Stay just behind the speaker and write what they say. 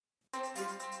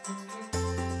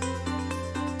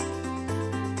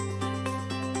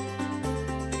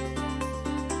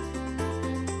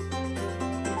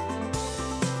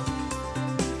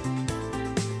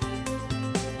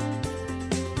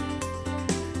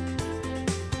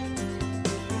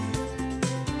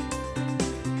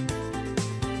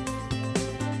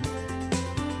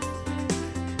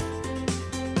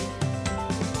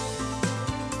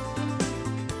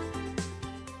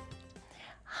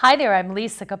Hi there, I'm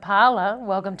Lisa Capala.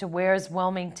 Welcome to Where's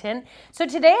Wilmington. So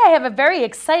today I have a very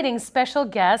exciting special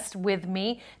guest with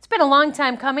me. It's been a long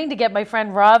time coming to get my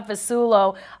friend Rob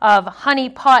Fasullo of Honey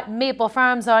Pot Maple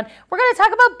Farms on. We're going to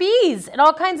talk about bees and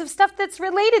all kinds of stuff that's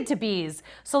related to bees.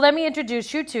 So let me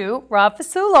introduce you to Rob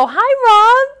Fasullo.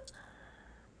 Hi, Rob.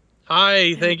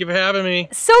 Hi, thank you for having me.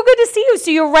 So good to see you.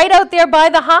 So you're right out there by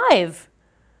the hive.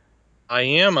 I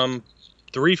am. I'm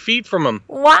 3 feet from them.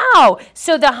 Wow.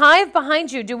 So the hive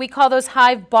behind you, do we call those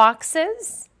hive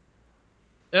boxes?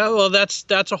 Yeah, well,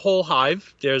 that's a whole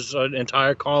hive. There's an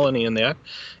entire colony in there,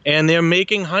 and they're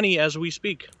making honey as we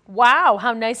speak. Wow,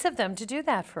 how nice of them to do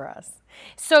that for us.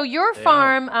 So your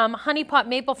farm, Honey Pot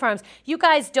Maple Farms, you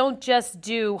guys don't just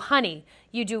do honey.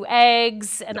 You do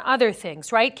eggs and other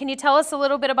things, right? Can you tell us a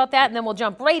little bit about that, and then we'll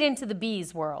jump right into the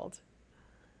bees world.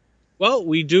 Well,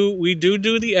 we do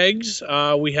the eggs.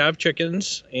 We have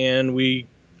chickens, and we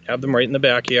have them right in the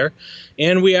back here.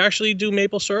 And we actually do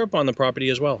maple syrup on the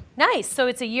property as well. Nice. So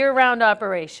it's a year-round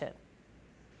operation.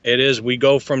 It is. We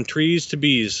go from trees to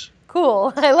bees.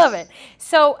 Cool. I love it.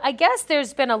 So I guess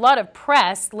there's been a lot of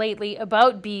press lately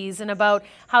about bees and about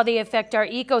how they affect our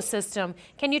ecosystem.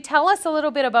 Can you tell us a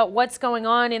little bit about what's going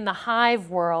on in the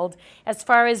hive world as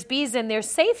far as bees and their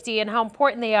safety and how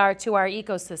important they are to our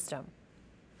ecosystem?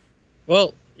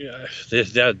 Well, yeah,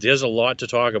 there's a lot to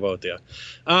talk about there.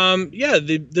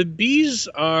 The bees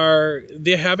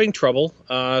they're having trouble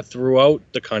throughout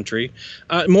the country,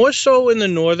 more so in the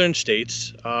northern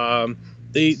states.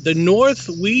 The north,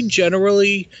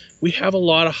 we have a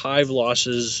lot of hive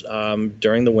losses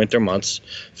during the winter months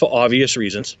for obvious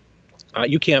reasons.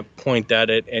 You can't point that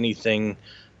at anything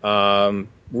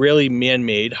really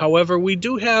man-made. However, we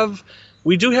do have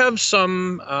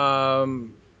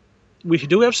some. We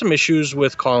do have some issues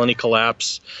with colony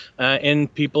collapse,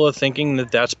 and people are thinking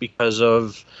that that's because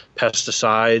of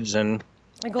pesticides and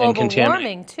global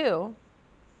warming too.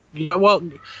 Yeah, well,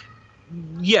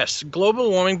 yes,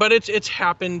 global warming, but it's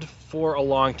happened for a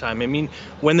long time. I mean,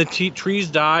 when the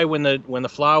trees die, when the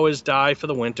flowers die for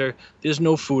the winter, there's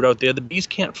no food out there. The bees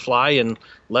can't fly in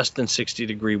less than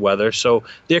 60-degree weather, so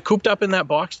they're cooped up in that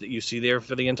box that you see there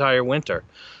for the entire winter.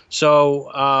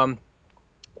 So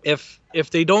if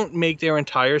they don't make their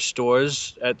entire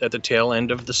stores at the tail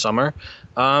end of the summer,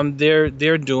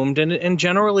 they're doomed. And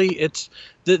generally, it's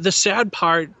the sad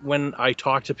part when I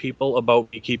talk to people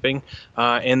about beekeeping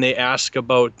and they ask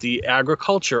about the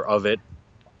agriculture of it,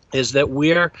 is that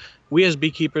we as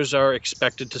beekeepers are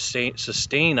expected to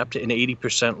sustain up to an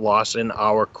 80% loss in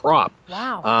our crop.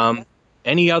 Wow.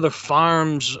 Any other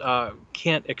farms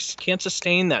can't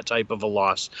sustain that type of a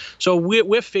loss. So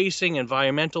we're facing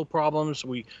environmental problems.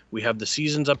 We have the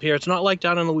seasons up here. It's not like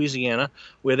down in Louisiana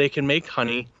where they can make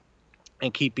honey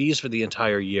and keep bees for the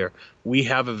entire year. We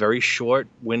have a very short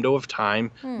window of time.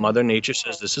 Mother Nature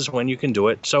says this is when you can do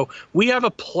it. So we have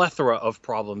a plethora of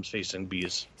problems facing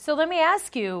bees. So let me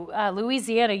ask you,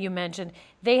 Louisiana, you mentioned,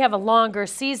 they have a longer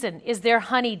season. Is their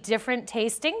honey different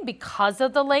tasting because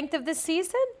of the length of the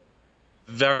season?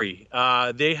 Very.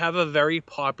 They have a very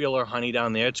popular honey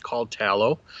down there. It's called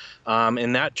tallow.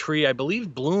 And that tree, I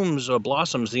believe, blooms or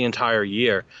blossoms the entire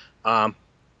year.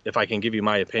 If I can give you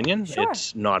my opinion, sure.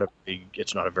 It's not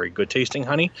a very good tasting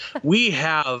honey. We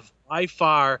have by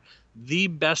far the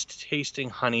best tasting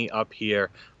honey up here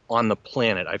on the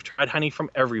planet. I've tried honey from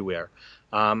everywhere.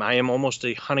 I am almost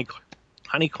a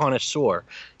honey connoisseur,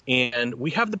 and we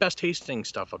have the best tasting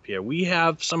stuff up here. We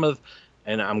have some of,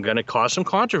 and I'm going to cause some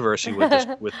controversy with this,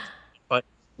 but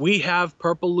we have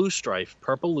purple loosestrife.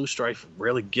 Purple loosestrife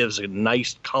really gives a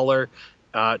nice color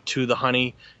to the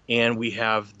honey, and we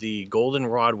have the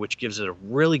goldenrod, which gives it a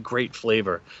really great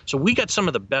flavor. So we got some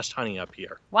of the best honey up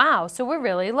here. Wow, so we're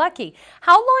really lucky.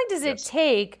 How long does it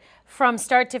take from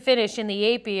start to finish in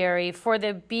the apiary for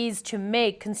the bees to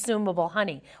make consumable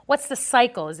honey? What's the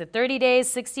cycle? Is it 30 days,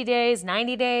 60 days,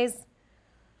 90 days?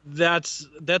 That's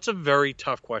a very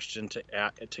tough question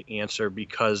to answer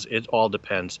because it all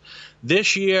depends.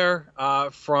 This year,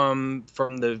 from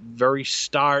the very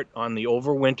start on the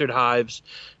overwintered hives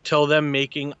till them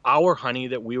making our honey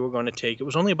that we were going to take, it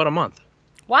was only about a month.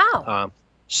 Wow.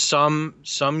 Some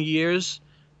years,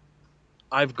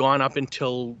 I've gone up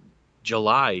until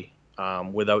July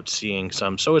without seeing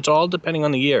some. So it's all depending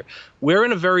on the year. We're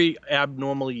in a very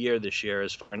abnormal year this year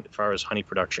as far as honey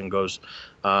production goes.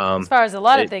 As far as a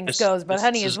lot of things goes, but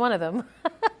honey is one of them.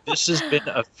 This has been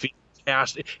a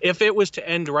fantastic. If it was to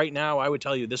end right now, I would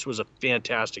tell you this was a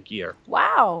fantastic year.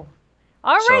 Wow.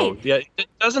 All right. So, yeah, it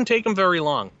doesn't take them very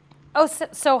long. Oh,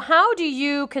 so how do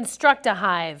you construct a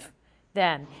hive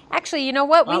then? Actually, you know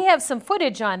what? We have some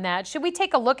footage on that. Should we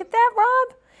take a look at that,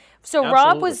 Rob? So Absolutely.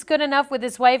 Rob was good enough with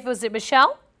his wife. Was it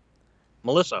Michelle?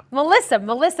 Melissa,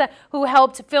 who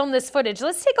helped film this footage.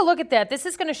 Let's take a look at that. This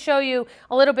is going to show you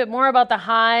a little bit more about the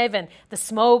hive and the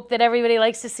smoke that everybody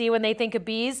likes to see when they think of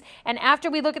bees. And after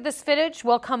we look at this footage,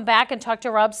 we'll come back and talk to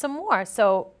Rob some more.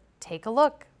 So take a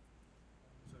look.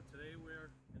 So today we're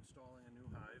installing a new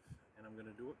hive, and I'm going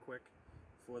to do it quick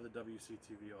for the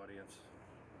WCTV audience.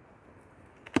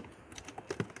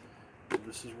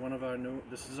 This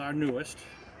is our newest.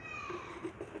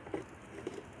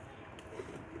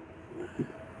 Let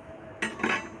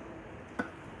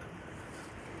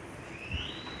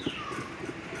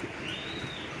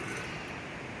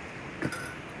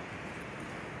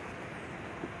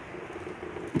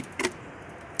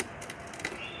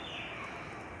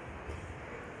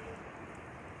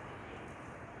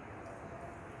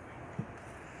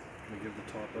me give the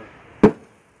top a quick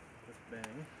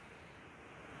bang.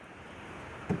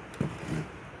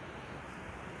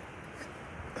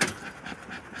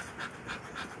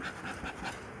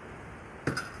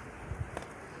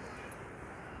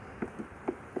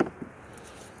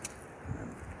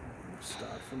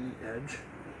 Start from the edge.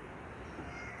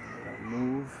 I'm going to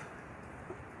move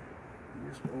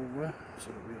these over so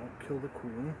that we don't kill the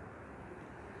queen.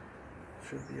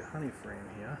 Should be a honey frame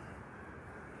here.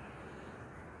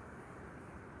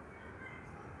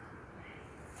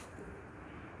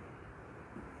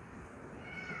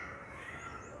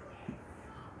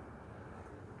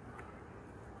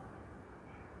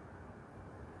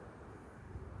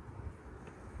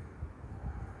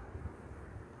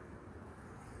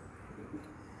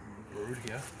 Brood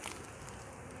here.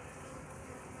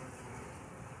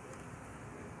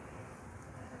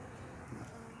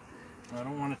 I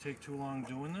don't want to take too long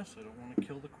doing this. I don't want to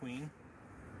kill the queen.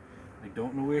 I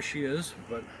don't know where she is,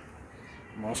 but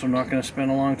I'm also not going to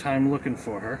spend a long time looking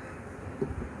for her.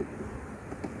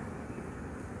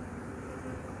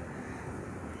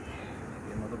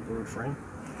 Another brood frame.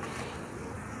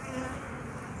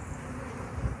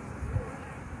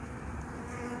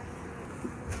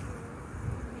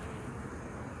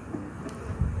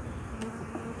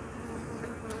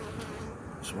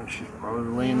 This one, she's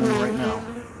probably laying in right now.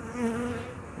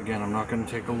 Again, I'm not going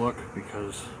to take a look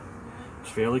because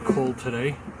it's fairly cold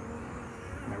today.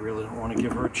 I really don't want to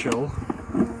give her a chill.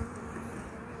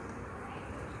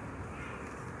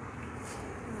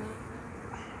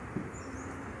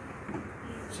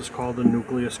 This is called the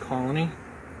nucleus colony.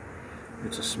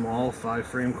 It's a small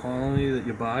 5-frame colony that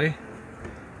you buy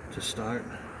to start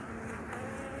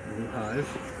a new hive.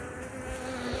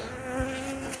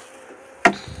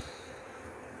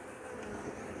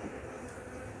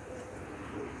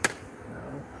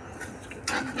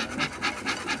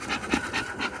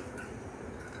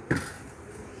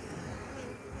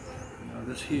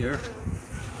 This here,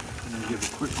 I'm going to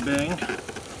give a quick bang.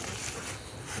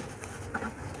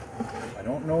 I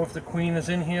don't know if the queen is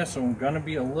in here, so I'm going to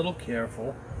be a little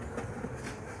careful.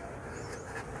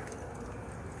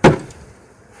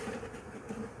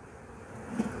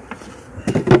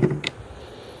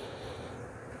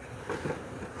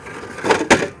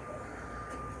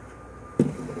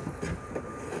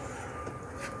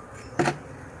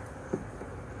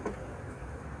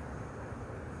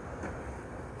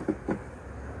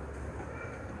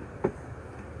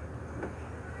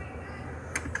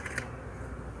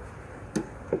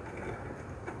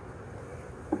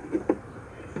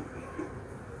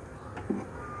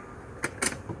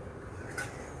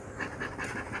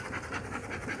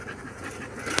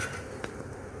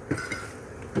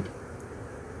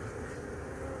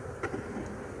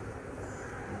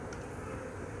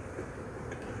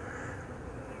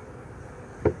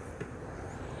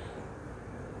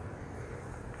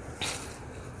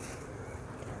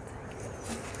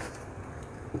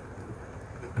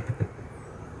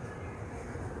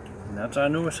 And that's our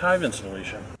newest hive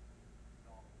installation.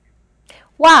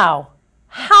 Wow.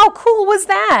 How cool was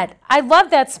that? I love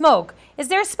that smoke. Is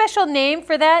there a special name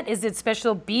for that? Is it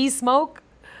special bee smoke?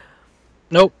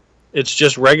 Nope. It's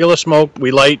just regular smoke.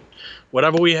 We light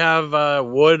whatever we have,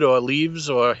 wood or leaves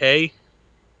or hay.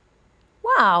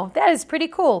 Wow, that is pretty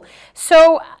cool.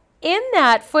 So In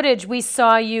that footage, we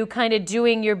saw you kind of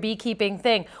doing your beekeeping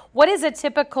thing. What is a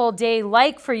typical day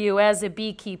like for you as a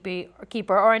beekeeper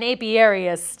or an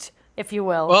apiarist, if you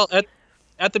will? Well,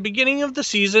 at the beginning of the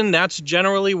season, that's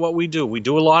generally what we do. We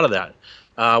do a lot of that.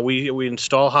 We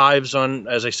install hives on,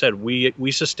 as I said,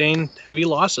 we sustain heavy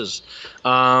losses.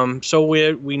 So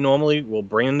we normally will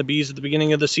bring in the bees at the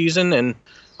beginning of the season, and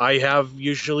I have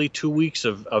usually 2 weeks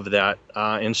of that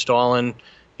installing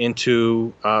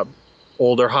into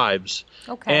older hives.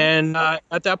 Okay. And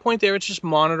at that point there, it's just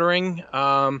monitoring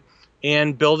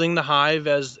and building the hive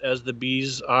as the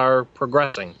bees are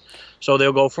progressing. So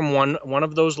they'll go from one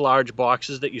of those large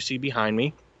boxes that you see behind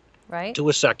me Right. to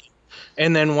a second.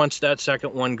 And then once that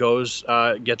second one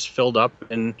gets filled up,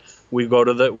 and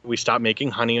we stop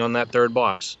making honey on that third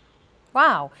box.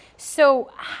 Wow. So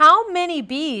how many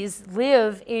bees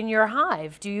live in your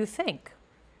hive, do you think?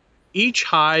 Each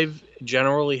hive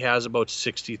generally has about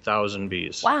 60,000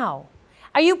 bees. Wow.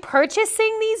 Are you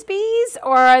purchasing these bees,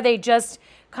 or are they just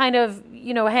kind of,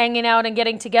 hanging out and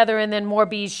getting together and then more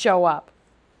bees show up?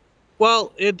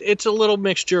 Well, it's a little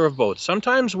mixture of both.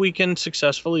 Sometimes we can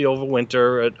successfully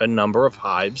overwinter a number of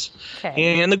hives.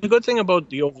 Okay. And the good thing about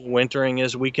the overwintering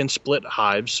is we can split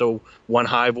hives. So one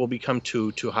hive will become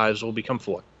two hives will become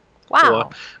four. Wow.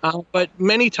 But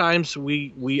many times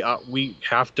we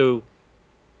have to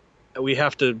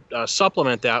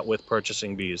supplement that with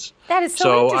purchasing bees. That is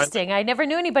so interesting. I never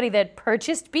knew anybody that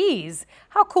purchased bees.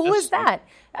 How cool is that?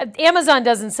 Amazon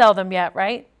doesn't sell them yet,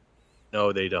 right?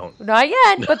 No, they don't. Not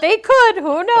yet, but they could.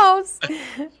 Who knows?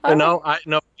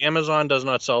 No, Amazon does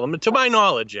not sell them, to my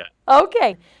knowledge, yet.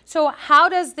 Okay. So how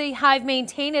does the hive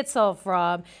maintain itself,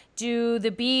 Rob? Do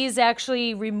the bees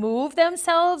actually remove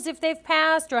themselves if they've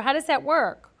passed, or how does that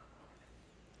work?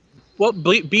 Well,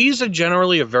 bees are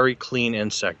generally a very clean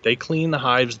insect. They clean the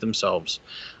hives themselves.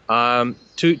 To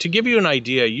give you an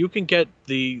idea, you can get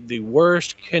the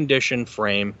worst condition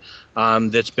frame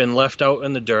that's been left out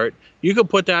in the dirt. You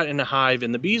could put that in a hive,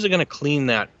 and the bees are going to clean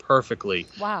that perfectly.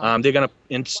 Wow. They're going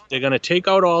to take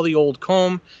out all the old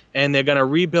comb, and they're going to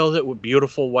rebuild it with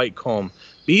beautiful white comb.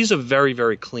 Bees are very,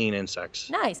 very clean insects.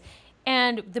 Nice.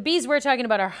 And the bees we're talking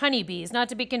about are honeybees, not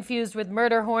to be confused with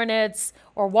murder hornets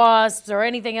or wasps or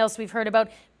anything else we've heard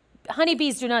about.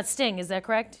 Honeybees do not sting, is that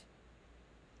correct?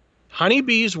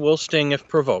 Honeybees will sting if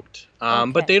provoked,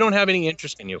 but they don't have any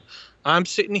interest in you. I'm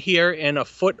sitting here, and a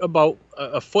foot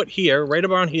here, right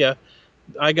around here,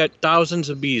 I got thousands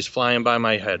of bees flying by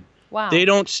my head. Wow. They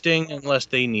don't sting unless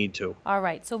they need to. All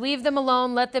right. So leave them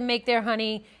alone, let them make their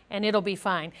honey, and it'll be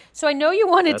fine. So I know you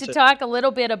wanted That's to it. talk a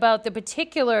little bit about the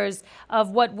particulars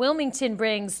of what Wilmington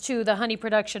brings to the honey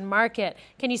production market.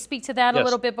 Can you speak to that a Yes.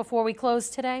 little bit before we close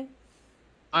today?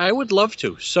 I would love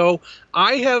to. So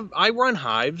I run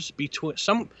hives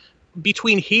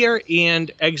between here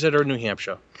and Exeter, New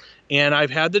Hampshire. And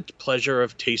I've had the pleasure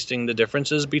of tasting the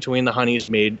differences between the honeys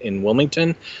made in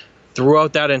Wilmington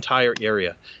throughout that entire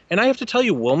area. And I have to tell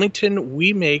you, Wilmington,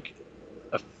 we make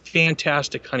a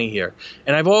fantastic honey here.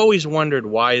 And I've always wondered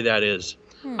why that is.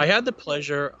 I had the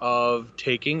pleasure of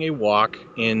taking a walk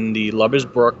in the Lover's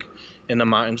Brook in the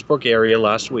Martins Brook area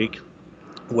last week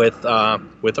with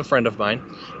a friend of mine,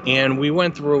 and we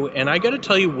went through, and I got to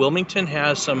tell you, Wilmington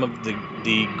has some of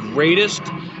the greatest,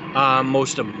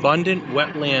 most abundant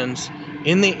wetlands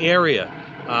in the area.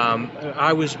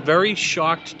 I was very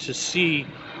shocked to see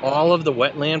all of the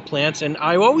wetland plants, and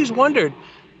I always wondered,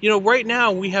 right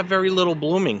now we have very little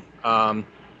blooming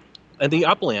in the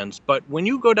uplands, but when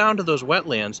you go down to those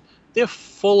wetlands, they're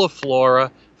full of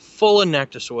flora, full of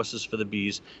nectar sources for the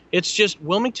bees. It's just,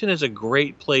 Wilmington is a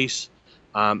great place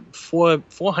for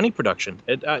honey production,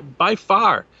 by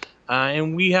far,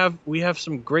 and we have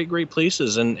some great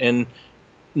places, and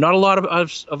not a lot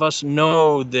of us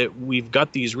know that we've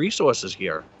got these resources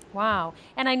here. Wow.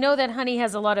 And I know that honey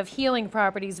has a lot of healing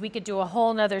properties. We could do a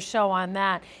whole nother show on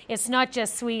that. It's not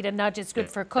just sweet and not just good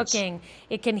for cooking.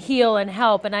 It can heal and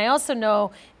help. And I also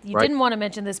know, you didn't want to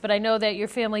mention this, but I know that your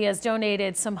family has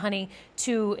donated some honey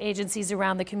to agencies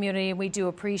around the community, and we do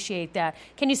appreciate that.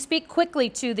 Can you speak quickly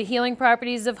to the healing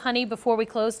properties of honey before we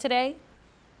close today?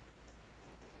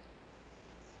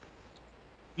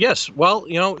 Yes, well,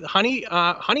 honey.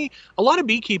 A lot of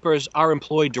beekeepers are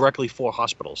employed directly for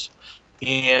hospitals.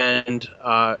 And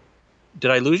did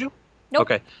I lose you? Nope.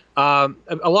 Okay. A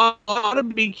lot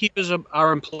of beekeepers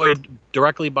are employed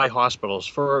directly by hospitals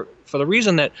for the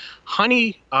reason that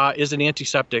honey is an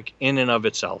antiseptic in and of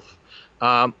itself.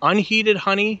 Unheated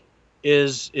honey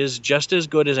is just as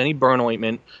good as any burn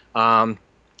ointment,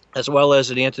 as well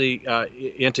as an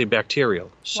antibacterial.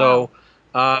 So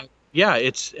Yeah,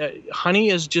 it's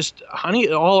honey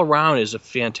all around is a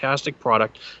fantastic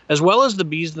product, as well as the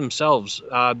bees themselves.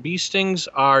 Bee stings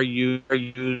are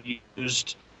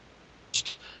used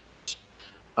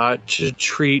to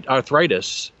treat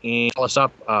arthritis and call us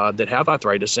up that have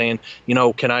arthritis, saying,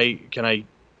 can I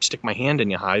stick my hand in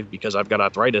your hive because I've got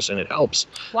arthritis and it helps.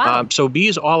 Wow. So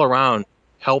bees all around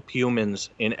help humans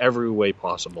in every way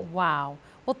possible. Wow.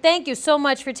 Well, thank you so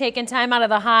much for taking time out of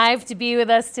the hive to be with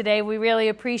us today. We really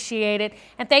appreciate it.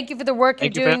 And thank you for the work you're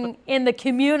doing in the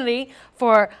community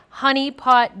for Honey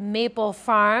Pot Maple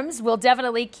Farms. We'll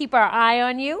definitely keep our eye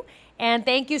on you. And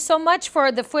thank you so much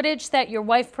for the footage that your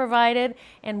wife provided.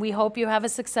 And we hope you have a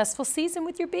successful season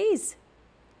with your bees.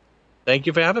 Thank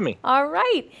you for having me. All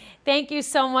right. Thank you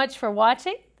so much for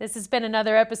watching. This has been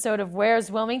another episode of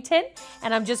Where's Wilmington?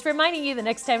 And I'm just reminding you, the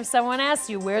next time someone asks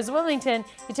you, where's Wilmington?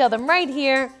 You tell them right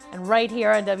here and right here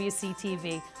on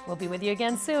WCTV. We'll be with you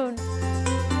again soon.